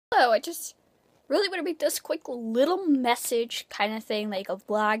I just really want to make this quick little message kind of thing, like a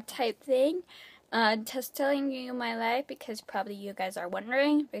vlog type thing. Just telling you my life, because probably you guys are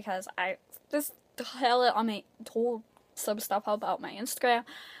wondering, because I just told some stuff about my Instagram.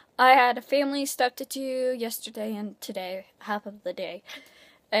 I had family stuff to do yesterday and today, half of the day,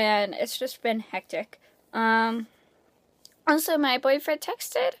 and it's just been hectic. Also, my boyfriend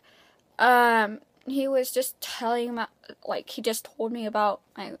texted. He was just telling me, he just told me about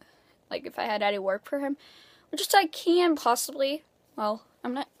if I had any work for him, which I can possibly. Well,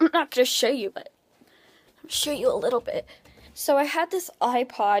 I'm not gonna show you, but I'm gonna show you a little bit. So I had this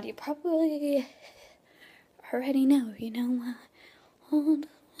iPod. You probably already know, hold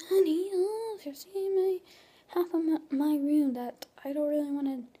honey, you see half of my room that I don't really want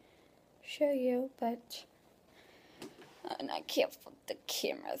to show you, but and I can't put the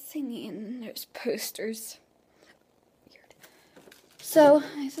camera thingy, and there's posters. Weird. So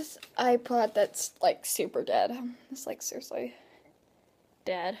it's this iPod that's super dead. It's seriously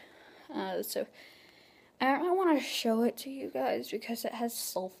dead. So I don't really want to show it to you guys because it has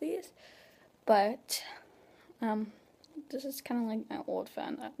selfies, but this is kind of like my old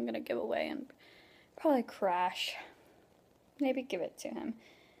phone that I'm gonna give away and probably crash. Maybe give it to him.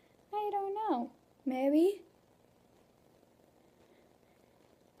 I don't know. Maybe.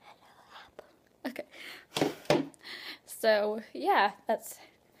 Okay. So yeah, that's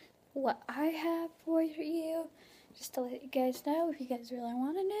what I have for you. Just to let you guys know, if you guys really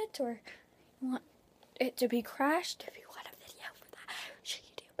wanted it or want it to be crashed, if you want a video for that, sure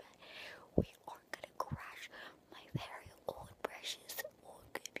you do, but we aren't gonna crash my very old, precious, old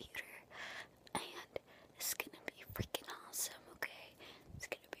computer, and it's gonna be freaking awesome, okay? It's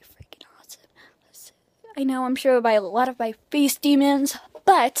gonna be freaking awesome. I know I'm sure by a lot of my face demons,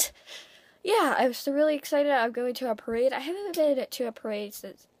 but yeah, I was really excited. I'm going to a parade. I haven't been to a parade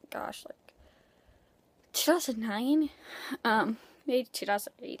since, 2009, maybe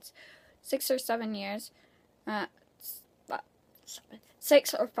 2008, 6 or 7 years,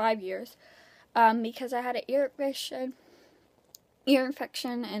 6 or 5 years, because I had an ear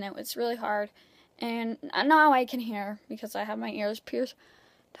infection, and it was really hard, and now I can hear because I have my ears pierced.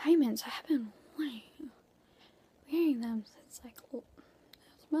 Diamonds, I have been wearing them since last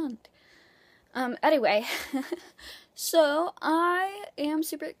month. Anyway, so I am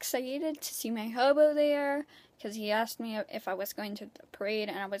super excited to see my hobo there, because he asked me if I was going to the parade,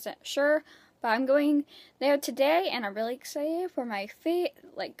 and I wasn't sure, but I'm going there today, and I'm really excited for my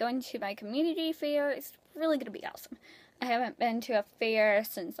going to my community fair. It's really going to be awesome. I haven't been to a fair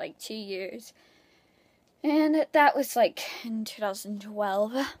since 2 years, and that was in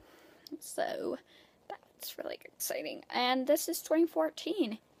 2012, so that's really exciting, and this is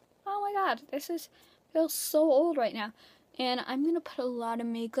 2014. Oh my god, feels so old right now. And I'm gonna put a lot of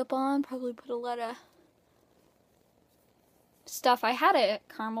makeup on, probably put a lot of stuff. I had a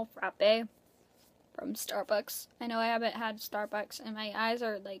caramel frappe from Starbucks. I know I haven't had Starbucks, and my eyes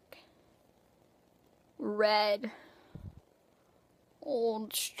are red.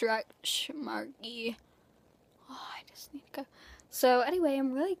 Old stretch marky. Oh, I just need to go. So anyway,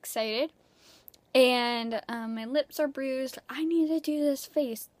 I'm really excited. And my lips are bruised. I need to do this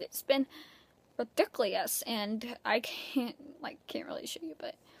face. It's been ridiculous, and I can't really show you,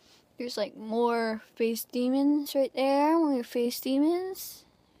 but there's more face demons right there. More face demons.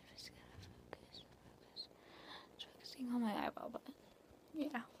 Just gotta focus. It's focusing on my eyeball, but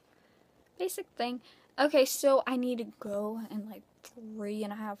yeah, basic thing. Okay, so I need to go in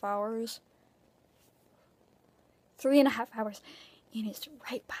 3.5 hours. 3.5 hours, and it's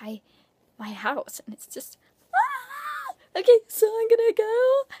right by my house, and it's just okay, so I'm gonna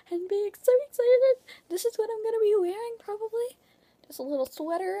go and be so excited. This is what I'm gonna be wearing, probably just a little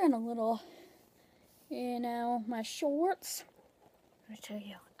sweater and a little, my shorts. I'm gonna show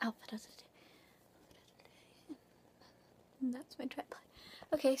you outfit of the day. And that's my tripod.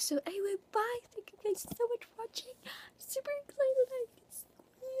 Okay, so anyway, bye. Thank you guys so much for watching. I'm super excited I can see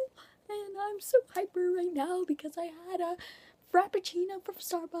you, and I'm so hyper right now because I had a Frappuccino from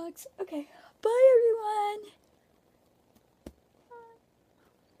Starbucks. Okay, bye everyone.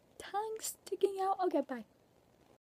 Tongue sticking out. Okay, bye.